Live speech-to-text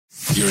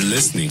You're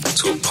listening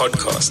to a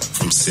podcast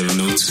from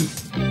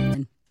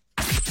 702.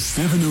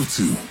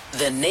 702.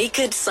 The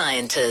Naked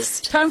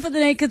Scientist. Time for The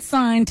Naked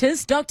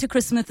Scientist. Dr.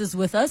 Chris Smith is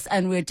with us,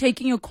 and we're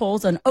taking your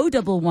calls on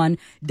 011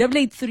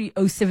 883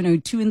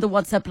 0702 in the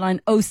WhatsApp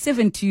line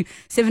 072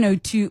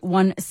 702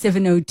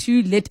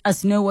 1702. Let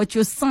us know what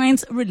your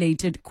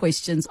science-related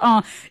questions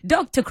are.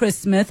 Dr. Chris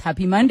Smith,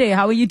 happy Monday.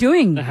 How are you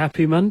doing?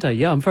 Happy Monday.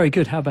 Yeah, I'm very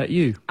good. How about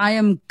you? I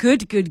am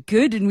good.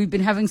 And we've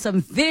been having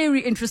some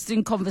very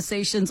interesting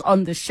conversations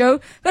on the show,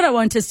 but I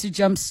want us to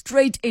jump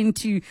straight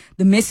into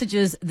the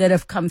messages that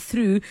have come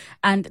through.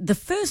 And the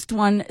first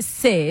one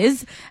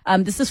says,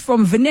 this is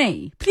from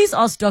Vinay. Please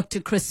ask Dr.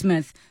 Chris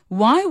Smith,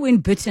 why when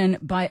bitten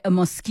by a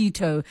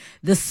mosquito,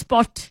 the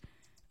spot,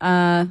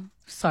 I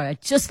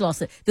just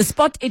lost it. The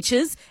spot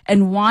itches,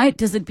 and why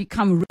does it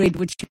become red,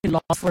 which can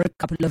last for a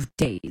couple of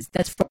days?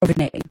 That's from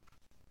Vinay.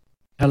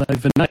 Hello,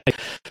 Vinay.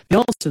 The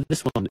answer to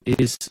this one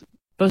is,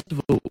 first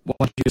of all,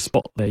 why do you get a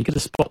spot there? You get a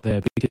spot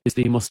there because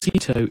the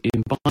mosquito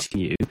in biting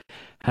you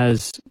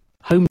has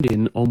homed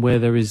in on where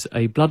there is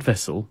a blood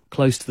vessel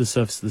close to the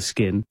surface of the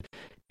skin.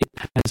 It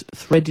has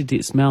threaded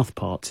its mouth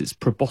parts, its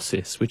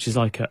proboscis, which is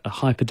like a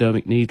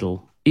hypodermic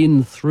needle,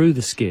 in through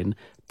the skin,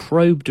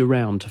 probed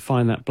around to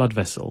find that blood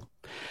vessel,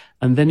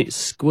 and then it's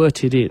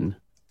squirted in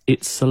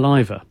its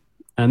saliva.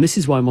 And this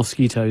is why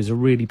mosquitoes are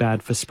really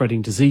bad for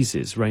spreading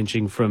diseases,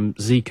 ranging from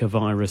Zika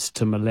virus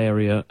to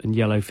malaria and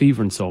yellow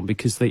fever and so on,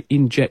 because they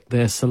inject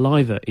their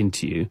saliva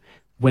into you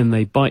when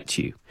they bite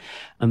you.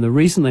 And the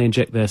reason they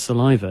inject their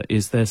saliva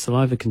is their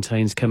saliva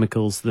contains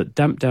chemicals that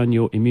damp down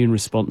your immune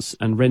response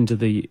and render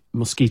the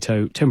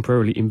mosquito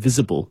temporarily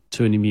invisible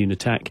to an immune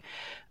attack,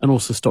 and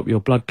also stop your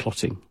blood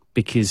clotting,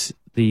 because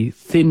the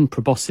thin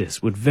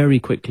proboscis would very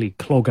quickly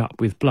clog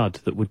up with blood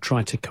that would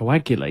try to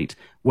coagulate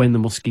when the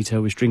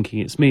mosquito was drinking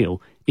its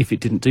meal if it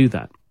didn't do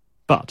that.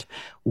 But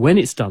when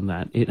it's done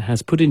that, it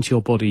has put into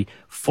your body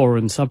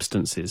foreign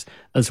substances,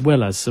 as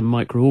well as some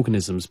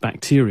microorganisms,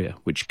 bacteria,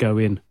 which go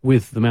in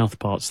with the mouth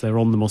parts. They're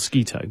on the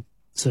mosquito.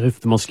 So if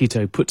the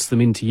mosquito puts them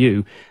into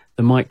you,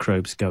 the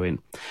microbes go in.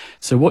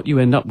 So what you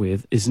end up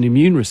with is an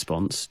immune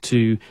response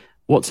to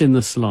what's in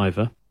the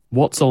saliva,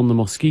 what's on the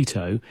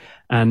mosquito,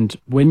 and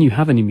when you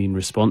have an immune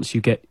response,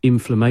 you get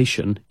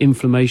inflammation.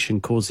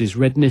 Inflammation causes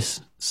redness,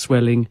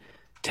 swelling,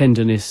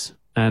 tenderness,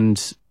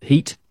 and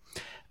heat,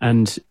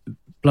 and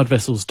blood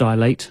vessels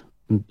dilate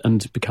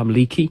and become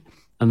leaky,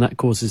 and that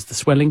causes the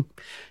swelling.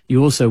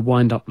 You also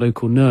wind up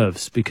local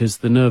nerves, because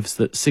the nerves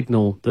that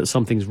signal that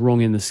something's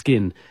wrong in the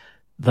skin,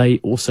 they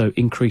also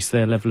increase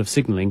their level of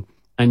signaling,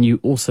 and you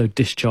also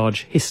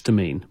discharge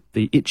histamine,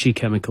 the itchy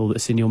chemical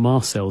that's in your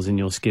mast cells in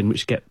your skin,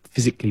 which get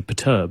physically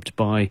perturbed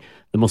by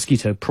the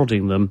mosquito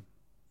prodding them,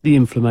 the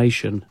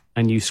inflammation,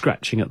 and you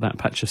scratching at that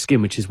patch of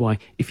skin, which is why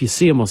if you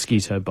see a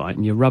mosquito bite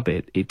and you rub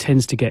it, it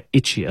tends to get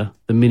itchier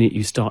the minute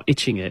you start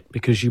itching it,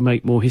 because you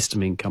make more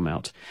histamine come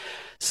out.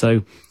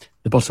 So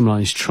the bottom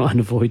line is try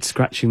and avoid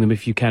scratching them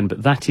if you can,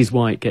 but that is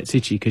why it gets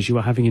itchy, because you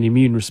are having an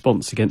immune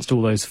response against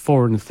all those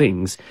foreign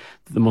things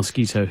that the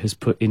mosquito has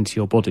put into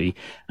your body,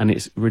 and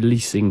it's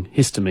releasing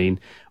histamine,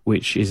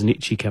 which is an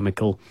itchy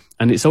chemical,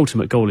 and its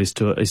ultimate goal is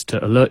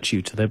to alert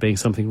you to there being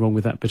something wrong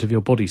with that bit of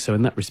your body. So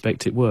in that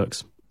respect, it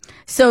works.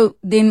 So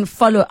then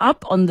follow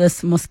up on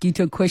this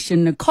mosquito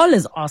question. Nicole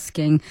is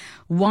asking,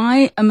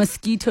 why a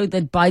mosquito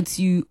that bites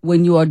you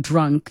when you are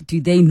drunk, do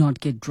they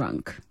not get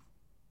drunk?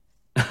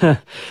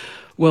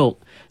 Well,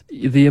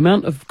 the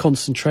amount of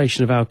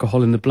concentration of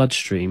alcohol in the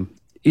bloodstream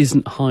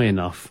isn't high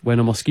enough when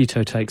a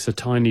mosquito takes a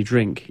tiny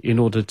drink in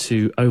order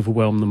to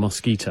overwhelm the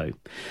mosquito.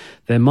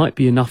 There might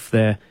be enough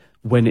there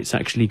when it's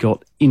actually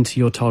got into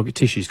your target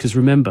tissues, because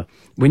remember,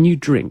 when you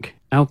drink,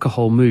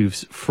 alcohol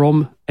moves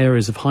from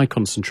areas of high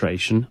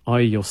concentration,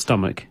 i.e. your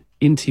stomach,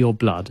 into your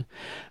blood,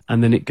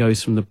 and then it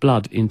goes from the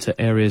blood into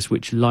areas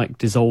which like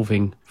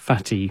dissolving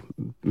fatty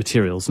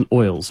materials and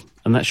oils,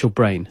 and that's your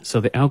brain. So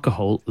the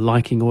alcohol,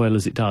 liking oil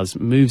as it does,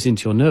 moves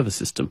into your nervous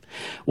system.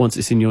 Once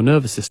it's in your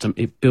nervous system,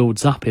 it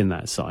builds up in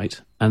that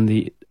site, and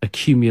the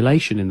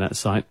accumulation in that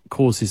site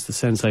causes the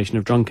sensation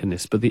of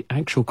drunkenness. But the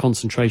actual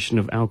concentration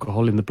of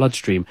alcohol in the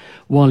bloodstream,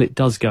 while it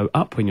does go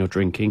up when you're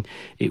drinking,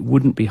 it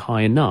wouldn't be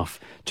high enough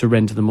to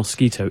render the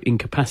mosquito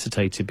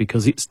incapacitated,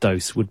 because its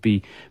dose would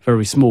be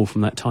very small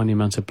from that tiny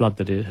amount of blood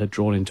that it had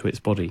drawn into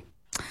its body.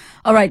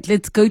 All right,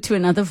 let's go to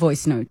another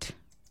voice note.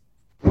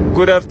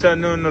 Good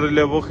afternoon,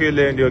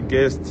 Relebogile and your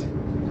guest.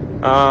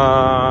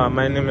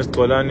 My name is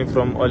Tolani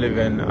from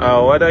Oliven.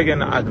 What I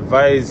can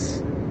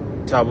advise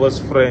Tabo's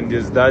friend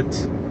is that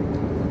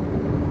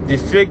the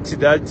fact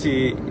that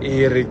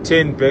he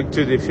returned back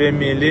to the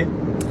family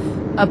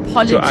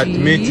Apologies. to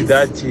admit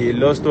that he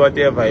lost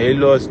whatever he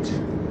lost,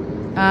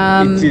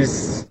 it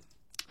is...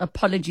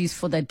 Apologies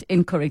for that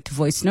incorrect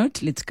voice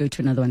note. Let's go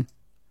to another one.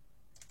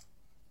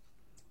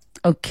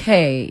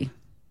 Okay.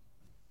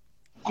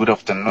 Good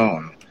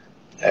afternoon,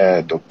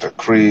 Dr.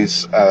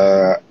 Chris.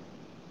 I'd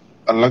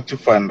like to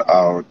find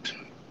out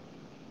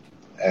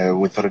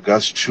with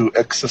regards to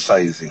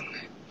exercising.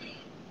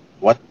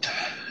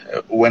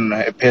 When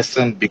a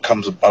person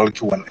becomes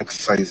bulky when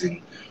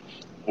exercising,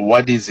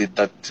 what is it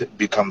that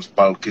becomes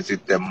bulky? Is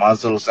it the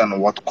muscles,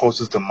 and what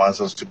causes the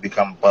muscles to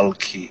become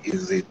bulky?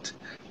 Is it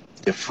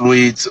the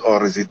fluids,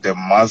 or is it the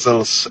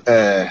muscles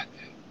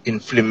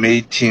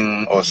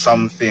inflammating or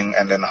something?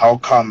 And then how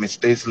come it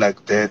stays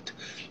like that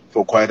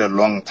for quite a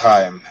long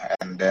time,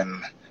 and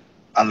then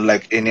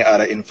unlike any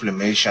other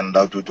inflammation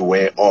that would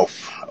wear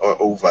off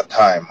or over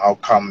time, how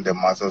come the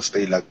muscles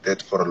stay like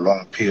that for a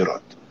long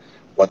period?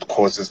 What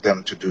causes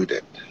them to do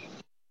that?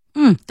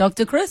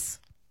 Dr. Chris?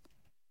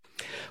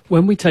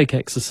 When we take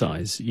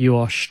exercise, you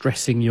are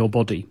stressing your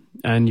body,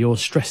 and you're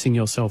stressing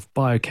yourself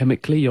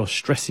biochemically, you're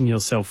stressing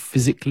yourself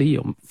physically,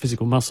 your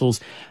physical muscles,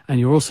 and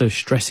you're also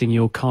stressing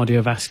your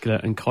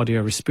cardiovascular and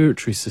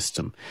cardiorespiratory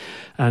system.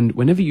 And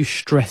whenever you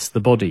stress the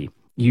body,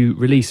 you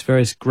release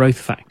various growth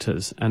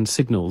factors and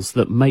signals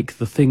that make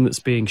the thing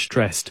that's being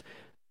stressed,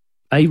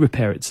 A,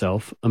 repair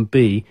itself, and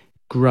B,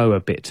 grow a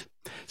bit.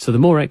 So the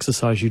more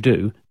exercise you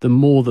do, the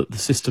more that the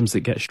systems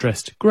that get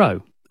stressed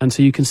grow. And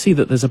so you can see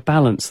that there's a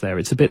balance there.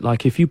 It's a bit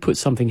like if you put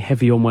something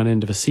heavy on one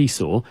end of a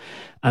seesaw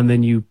and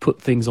then you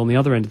put things on the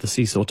other end of the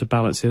seesaw to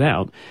balance it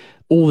out,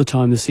 all the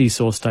time the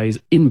seesaw stays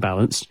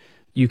imbalanced.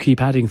 You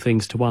keep adding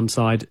things to one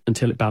side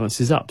until it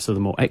balances up. So the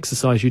more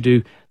exercise you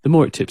do, the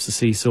more it tips the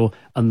seesaw,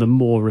 and the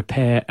more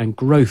repair and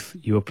growth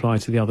you apply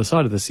to the other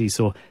side of the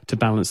seesaw to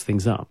balance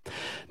things up.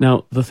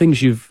 Now, the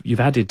things you've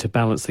added to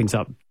balance things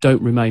up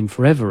don't remain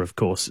forever, of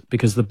course,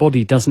 because the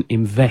body doesn't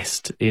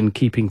invest in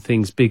keeping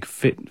things big,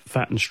 fit,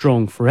 fat and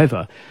strong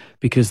forever,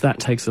 because that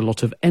takes a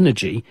lot of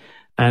energy,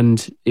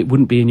 and it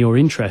wouldn't be in your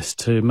interest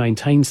to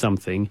maintain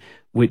something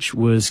which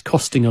was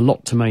costing a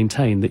lot to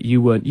maintain that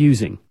you weren't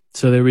using.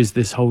 So there is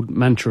this whole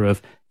mantra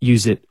of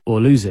use it or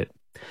lose it.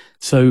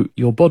 So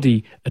your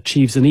body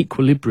achieves an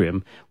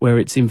equilibrium where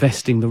it's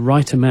investing the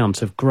right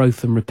amount of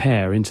growth and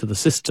repair into the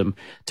system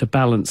to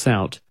balance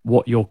out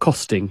what you're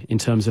costing in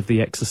terms of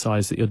the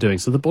exercise that you're doing.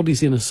 So the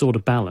body's in a sort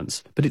of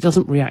balance, but it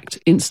doesn't react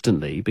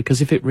instantly,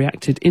 because if it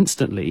reacted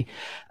instantly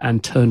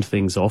and turned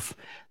things off,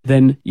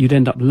 then you'd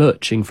end up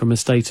lurching from a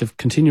state of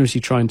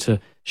continuously trying to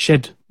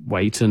shed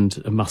weight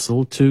and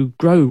muscle to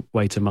grow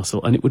weight and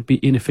muscle, and it would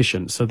be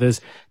inefficient. So there's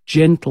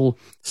gentle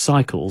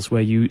cycles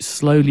where you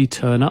slowly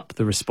turn up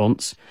the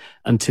response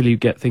until you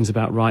get things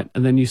about right,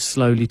 and then you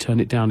slowly turn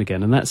it down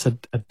again. And that's a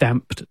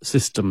damped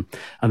system,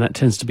 and that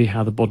tends to be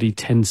how the body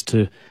tends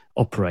to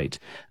operate.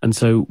 And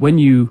so when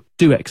you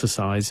do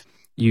exercise,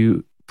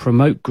 you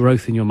promote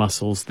growth in your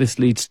muscles. This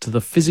leads to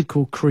the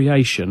physical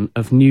creation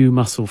of new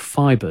muscle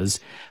fibers,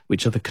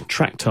 which are the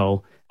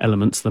contractile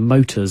elements, the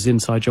motors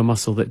inside your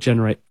muscle that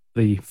generate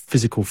the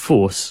physical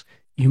force.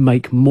 You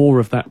make more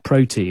of that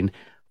protein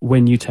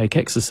when you take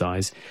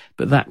exercise,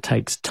 but that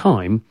takes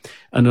time.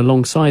 And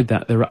alongside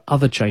that, there are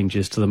other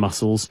changes to the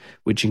muscles,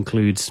 which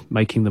includes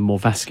making them more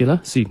vascular,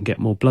 so you can get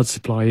more blood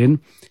supply in.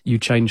 You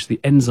change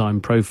the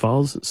enzyme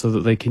profiles so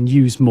that they can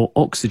use more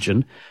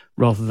oxygen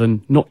rather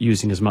than not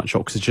using as much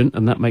oxygen,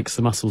 and that makes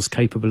the muscles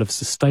capable of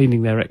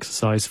sustaining their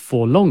exercise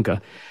for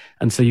longer.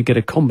 And so you get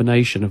a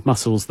combination of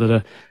muscles that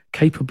are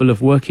capable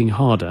of working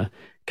harder,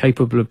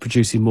 capable of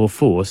producing more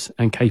force,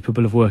 and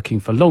capable of working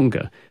for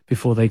longer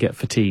before they get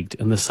fatigued.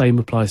 And the same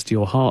applies to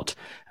your heart,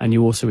 and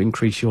you also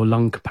increase your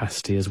lung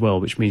capacity as well,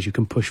 which means you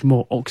can push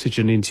more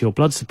oxygen into your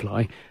blood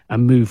supply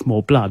and move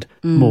more blood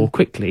more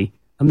quickly.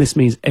 And this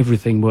means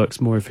everything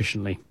works more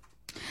efficiently.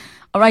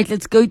 All right,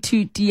 let's go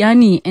to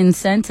Diani in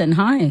Sandton.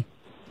 Hi.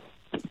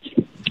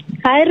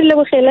 Hi,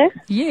 Relebogile.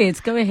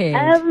 Yes, go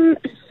ahead.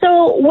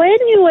 So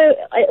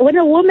when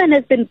a woman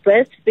has been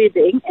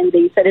breastfeeding and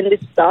they suddenly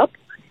stop,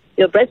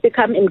 your breasts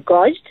become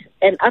engorged,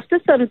 and after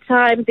some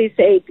time they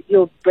say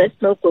your breast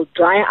milk will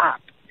dry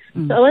up.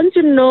 So I want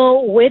to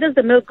know, where does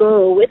the milk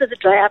go? Where does it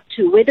dry up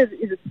to?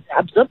 Is it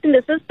absorbed in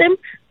the system?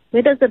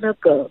 Where does the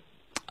milk go?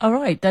 All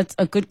right, that's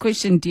a good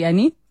question,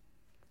 Diani.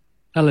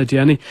 Hello,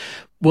 Diani.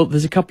 Well,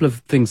 there's a couple of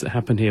things that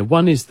happen here.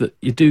 One is that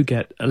you do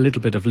get a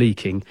little bit of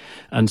leaking,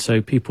 and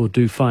so people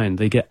do find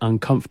they get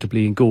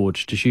uncomfortably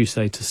engorged, as you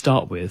say, to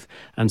start with,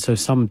 and so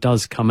some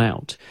does come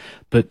out.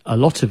 But a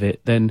lot of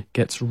it then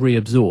gets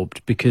reabsorbed,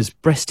 because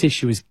breast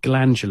tissue is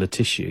glandular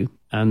tissue,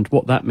 and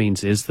what that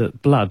means is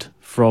that blood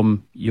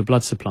from your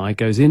blood supply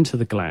goes into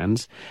the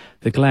glands.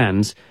 The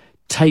glands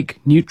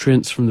take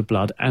nutrients from the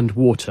blood and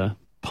water,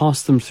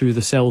 pass them through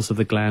the cells of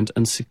the gland,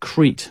 and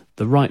secrete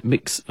the right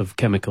mix of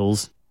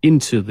chemicals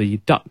into the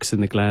ducts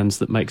in the glands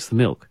that makes the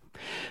milk.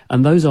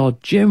 And those are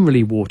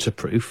generally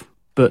waterproof,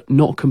 but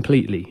not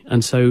completely.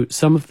 And so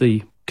some of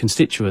the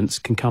constituents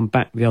can come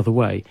back the other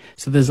way.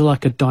 So there's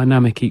like a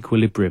dynamic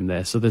equilibrium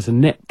there. So there's a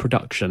net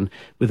production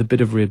with a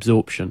bit of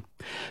reabsorption.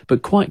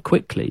 But quite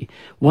quickly,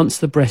 once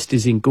the breast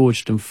is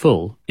engorged and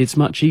full, it's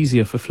much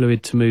easier for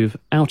fluid to move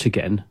out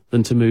again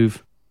than to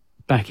move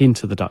back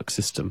into the duct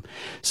system.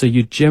 So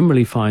you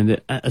generally find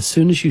that as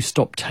soon as you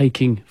stop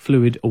taking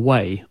fluid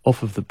away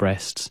off of the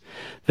breasts,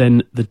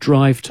 then the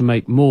drive to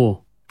make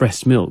more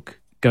breast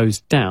milk goes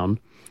down,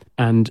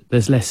 and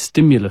there's less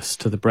stimulus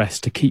to the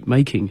breast to keep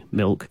making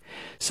milk.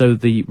 So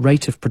the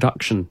rate of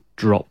production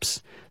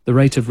drops, the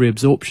rate of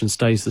reabsorption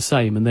stays the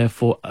same, and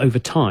therefore over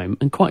time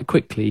and quite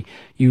quickly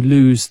you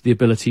lose the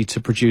ability to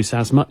produce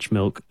as much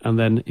milk, and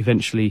then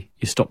eventually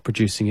you stop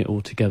producing it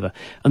altogether.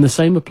 And the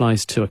same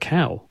applies to a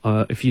cow.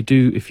 If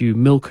you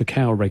milk a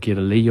cow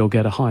regularly, you'll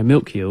get a high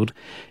milk yield.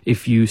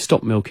 If you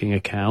stop milking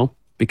a cow,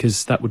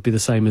 because that would be the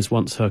same as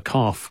once her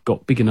calf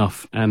got big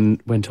enough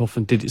and went off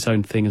and did its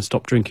own thing and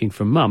stopped drinking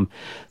from mum,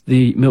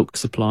 the milk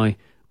supply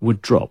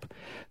would drop.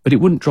 But it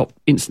wouldn't drop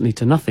instantly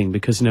to nothing,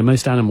 because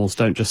most animals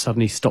don't just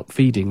suddenly stop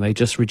feeding. They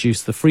just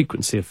reduce the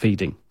frequency of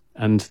feeding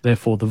and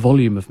therefore the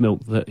volume of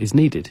milk that is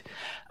needed.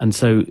 And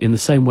so in the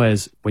same way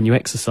as when you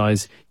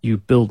exercise, you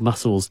build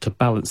muscles to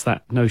balance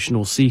that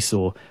notional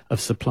seesaw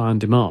of supply and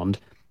demand,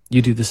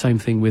 you do the same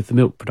thing with the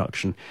milk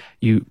production.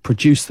 You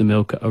produce the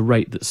milk at a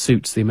rate that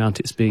suits the amount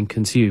it's being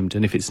consumed.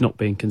 And if it's not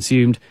being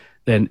consumed,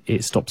 then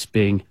it stops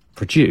being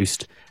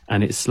produced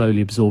and it's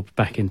slowly absorbed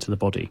back into the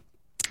body.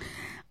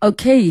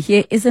 Okay,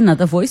 here is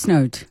another voice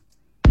note.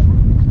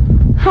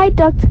 Hi,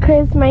 Dr.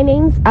 Chris. My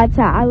name's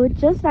Atta. I would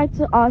just like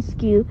to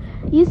ask you,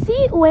 you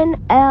see when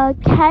a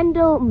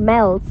candle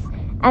melts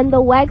and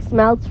the wax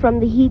melts from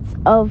the heat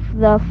of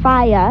the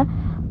fire,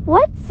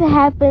 what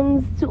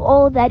happens to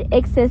all that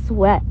excess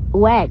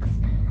wax?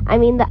 I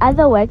mean, the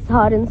other wax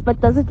hardens, but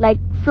does it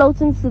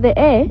float into the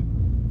air?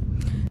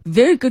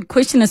 Very good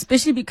question,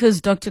 especially because,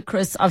 Dr.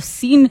 Chris, I've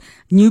seen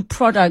new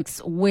products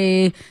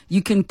where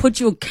you can put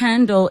your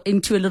candle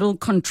into a little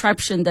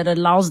contraption that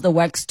allows the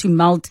wax to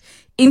melt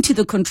into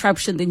the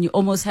contraption. Then you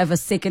almost have a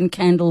second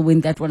candle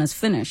when that one is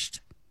finished.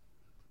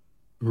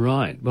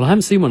 Right. Well, I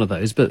haven't seen one of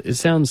those, but it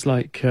sounds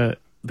like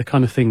the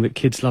kind of thing that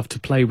kids love to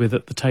play with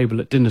at the table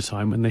at dinner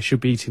time when they should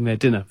be eating their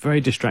dinner.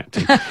 Very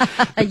distracting.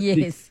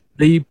 Yes.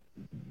 The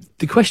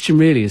question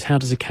really is, how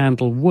does a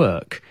candle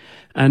work?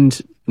 And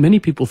many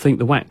people think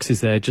the wax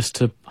is there just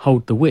to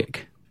hold the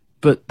wick,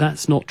 but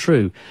that's not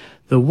true.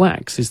 The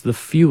wax is the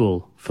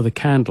fuel for the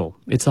candle.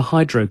 It's a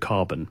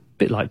hydrocarbon, a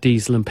bit like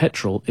diesel and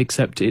petrol,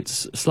 except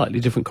it's slightly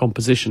different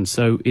composition,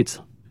 so it's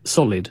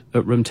solid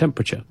at room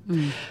temperature.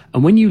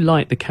 And when you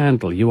light the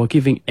candle, you are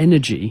giving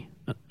energy,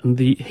 and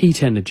the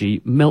heat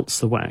energy melts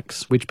the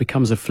wax, which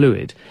becomes a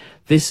fluid.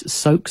 This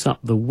soaks up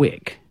the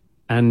wick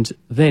and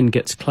then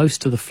gets close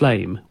to the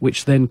flame,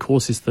 which then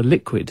causes the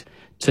liquid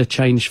to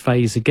change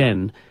phase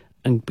again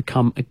and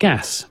become a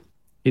gas.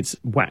 It's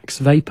wax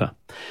vapor.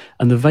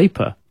 And the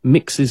vapor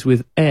mixes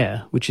with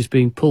air, which is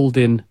being pulled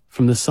in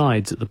from the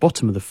sides at the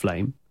bottom of the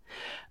flame.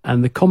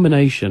 And the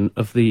combination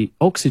of the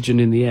oxygen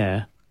in the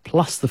air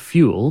plus the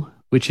fuel,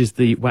 which is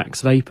the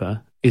wax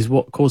vapor, is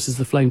what causes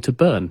the flame to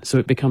burn. So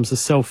it becomes a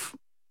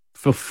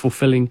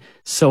self-fulfilling,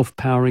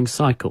 self-powering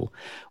cycle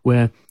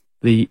where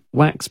the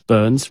wax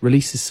burns,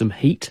 releases some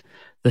heat.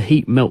 The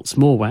heat melts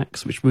more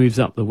wax, which moves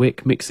up the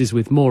wick, mixes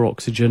with more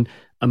oxygen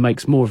and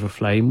makes more of a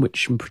flame,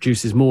 which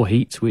produces more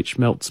heat, which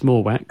melts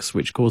more wax,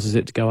 which causes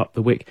it to go up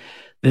the wick.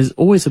 There's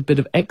always a bit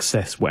of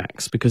excess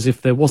wax, because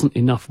if there wasn't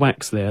enough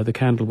wax there, the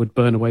candle would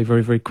burn away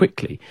very, very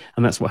quickly.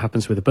 And that's what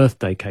happens with a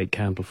birthday cake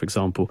candle, for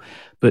example.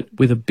 But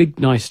with a big,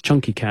 nice,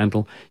 chunky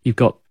candle, you've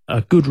got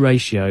a good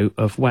ratio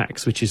of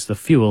wax, which is the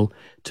fuel,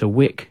 to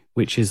wick,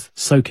 which is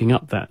soaking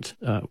up that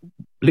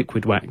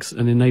liquid wax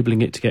and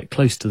enabling it to get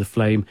close to the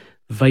flame,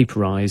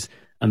 vaporize,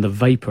 and the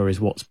vapor is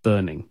what's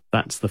burning.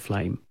 That's the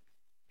flame.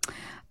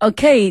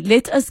 Okay,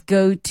 let us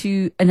go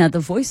to another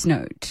voice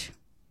note.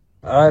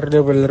 I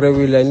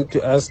need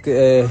to ask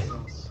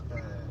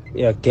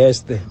your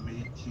guest,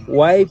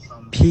 why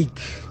pig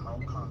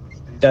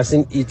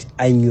doesn't eat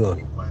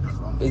onion?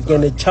 It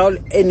can chow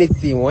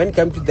anything. When it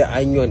comes to the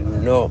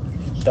onion, no,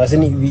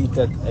 doesn't eat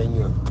that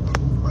onion.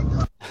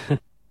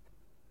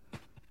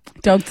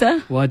 Doctor?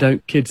 Why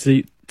don't kids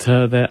eat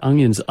their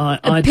onions?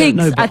 I pigs. Don't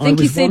know, but I think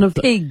was you said one of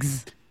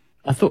pigs.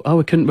 I thought,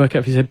 I couldn't work out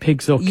if you said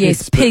pigs or kids.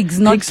 Yes, pigs,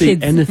 not pigs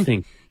kids. Eat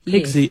anything.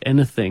 Pigs Yes. eat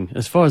anything.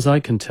 As far as I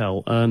can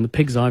tell, and the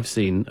pigs I've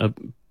seen are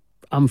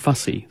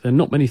unfussy. There are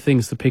not many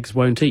things the pigs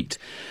won't eat.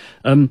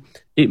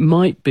 It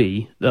might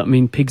be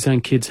that, pigs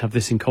and kids have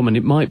this in common.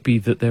 It might be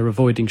that they're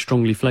avoiding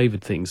strongly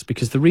flavoured things,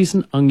 because the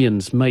reason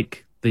onions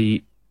make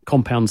the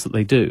compounds that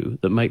they do,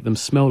 that make them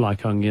smell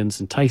like onions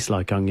and taste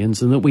like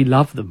onions, and that we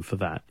love them for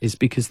that, is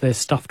because they're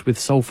stuffed with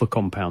sulfur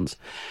compounds.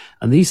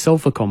 And these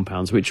sulfur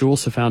compounds, which are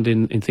also found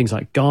in things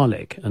like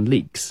garlic and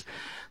leeks,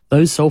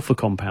 those sulfur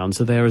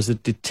compounds are there as a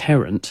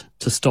deterrent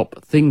to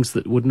stop things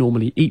that would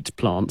normally eat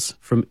plants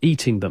from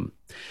eating them.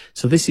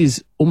 So this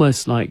is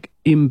almost like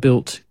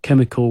inbuilt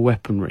chemical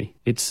weaponry.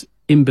 It's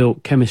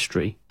inbuilt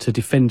chemistry to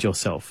defend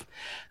yourself.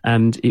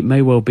 And it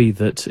may well be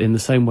that in the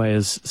same way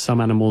as some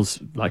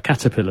animals, like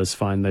caterpillars,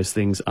 find those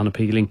things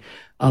unappealing,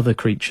 other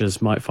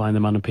creatures might find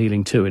them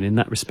unappealing too. And in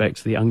that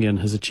respect, the onion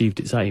has achieved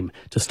its aim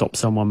to stop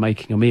someone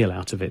making a meal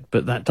out of it.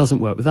 But that doesn't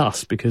work with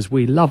us, because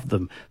we love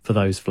them for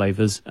those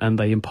flavours, and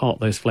they impart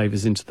those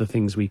flavours into the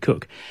things we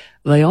cook.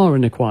 They are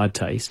an acquired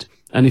taste.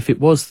 And if it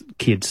was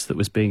kids that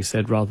was being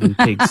said rather than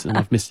pigs, and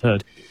I've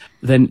misheard,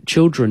 then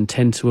children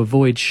tend to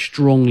avoid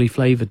strongly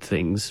flavoured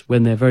things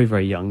when they're very,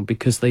 very young,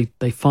 because they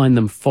find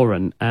them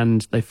foreign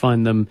and they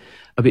find them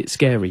a bit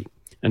scary.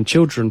 And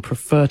children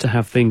prefer to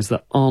have things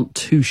that aren't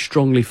too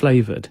strongly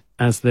flavoured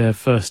as they're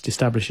first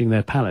establishing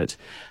their palate.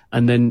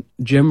 And then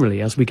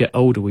generally, as we get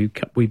older, we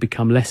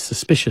become less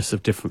suspicious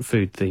of different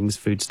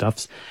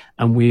foodstuffs,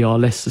 and we are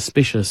less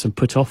suspicious and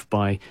put off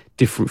by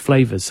different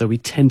flavours. So we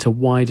tend to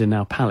widen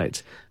our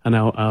palate and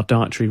our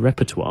dietary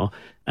repertoire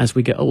as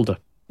we get older.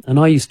 And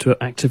I used to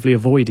actively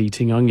avoid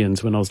eating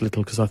onions when I was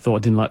little because I thought I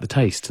didn't like the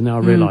taste. And now I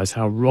realise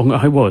how wrong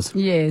I was.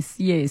 Yes,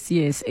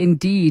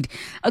 indeed.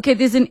 Okay,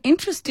 there's an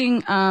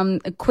interesting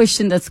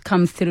question that's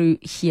come through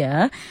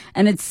here.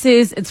 And it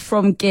says it's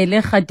from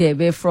Gele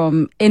Khadebe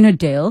from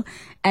Enodale.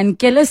 And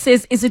Gele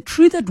says, is it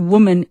true that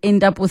women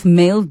end up with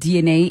male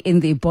DNA in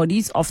their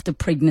bodies after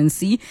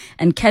pregnancy?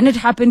 And can it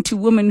happen to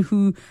women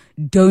who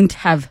don't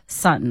have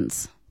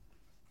sons?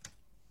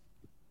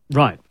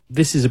 Right.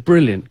 This is a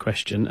brilliant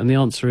question. And the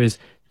answer is,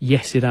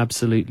 yes, it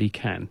absolutely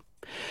can.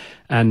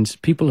 And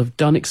people have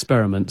done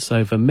experiments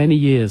over many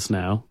years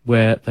now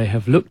where they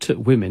have looked at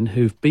women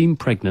who've been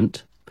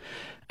pregnant,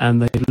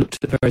 and they've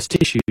looked at various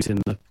tissues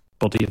in the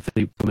body of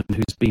the woman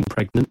who's been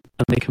pregnant,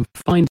 and they can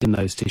find in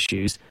those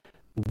tissues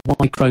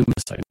Y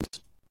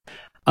chromosomes.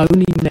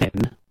 Only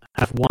men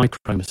have Y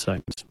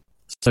chromosomes.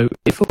 So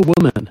if a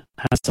woman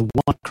has a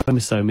Y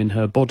chromosome in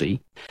her body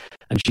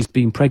and she's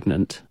been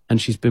pregnant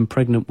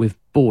with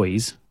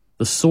boys,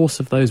 the source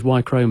of those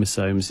Y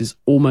chromosomes is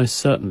almost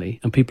certainly,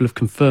 and people have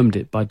confirmed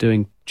it by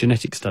doing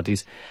genetic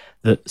studies,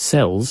 that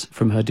cells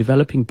from her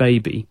developing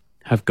baby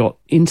have got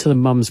into the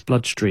mum's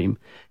bloodstream,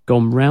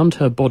 gone round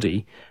her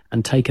body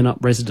and taken up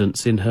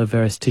residence in her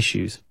various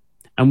tissues.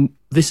 And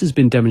this has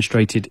been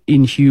demonstrated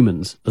in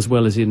humans as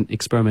well as in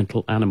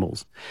experimental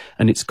animals.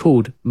 And it's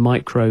called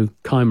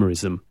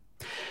microchimerism.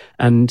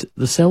 And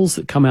the cells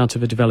that come out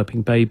of a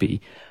developing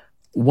baby,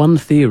 one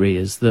theory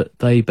is that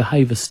they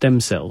behave as stem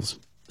cells.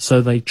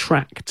 So they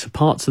track to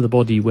parts of the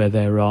body where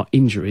there are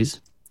injuries.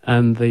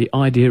 And the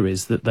idea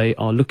is that they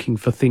are looking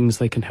for things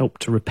they can help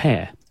to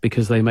repair,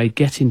 because they may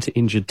get into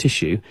injured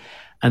tissue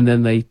and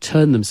then they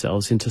turn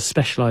themselves into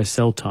specialized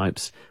cell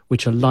types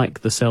which are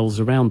like the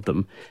cells around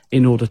them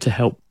in order to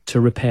help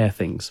to repair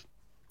things.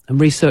 And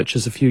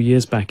researchers a few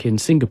years back in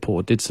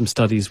Singapore did some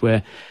studies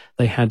where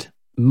they had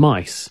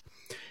mice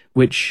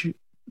which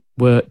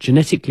were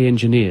genetically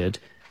engineered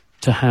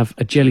to have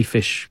a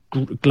jellyfish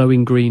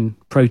glowing green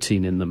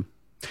protein in them.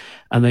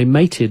 And they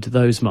mated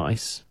those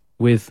mice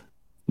with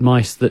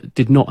mice that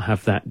did not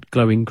have that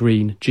glowing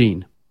green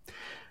gene.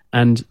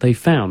 And they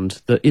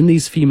found that in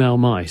these female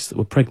mice that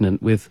were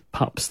pregnant with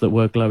pups that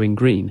were glowing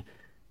green,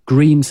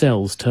 green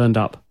cells turned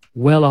up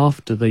well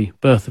after the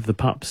birth of the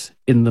pups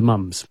in the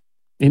mums,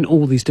 in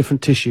all these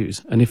different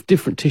tissues. And if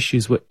different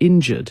tissues were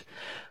injured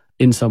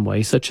in some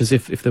way, such as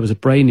if there was a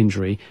brain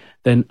injury,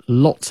 then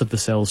lots of the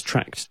cells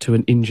tracked to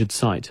an injured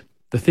site.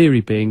 The theory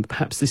being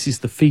perhaps this is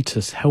the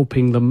fetus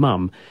helping the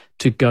mum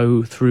to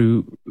go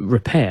through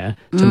repair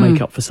to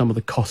make up for some of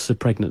the costs of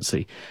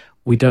pregnancy.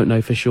 We don't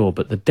know for sure,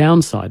 but the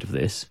downside of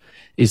this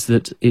is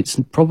that it's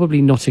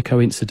probably not a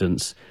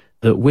coincidence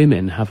that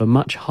women have a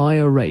much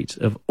higher rate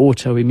of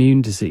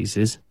autoimmune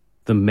diseases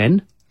than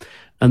men,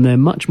 and they're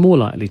much more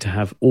likely to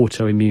have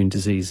autoimmune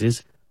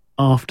diseases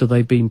after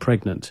they've been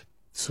pregnant.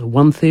 So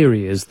one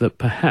theory is that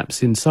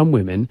perhaps in some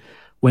women,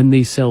 when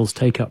these cells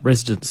take up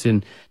residence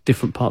in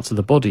different parts of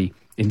the body,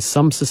 in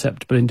some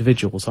susceptible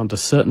individuals under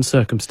certain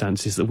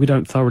circumstances that we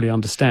don't thoroughly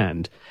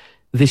understand,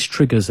 this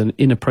triggers an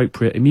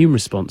inappropriate immune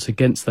response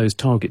against those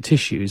target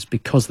tissues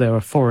because there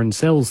are foreign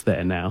cells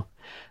there now.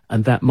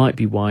 And that might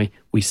be why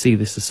we see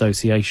this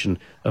association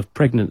of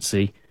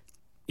pregnancy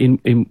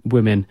in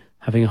women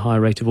having a higher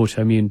rate of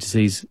autoimmune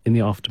disease in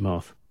the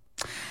aftermath.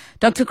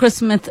 Dr. Chris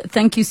Smith,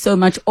 thank you so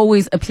much.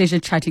 Always a pleasure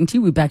chatting to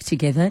you. We're back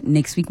together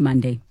next week,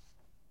 Monday.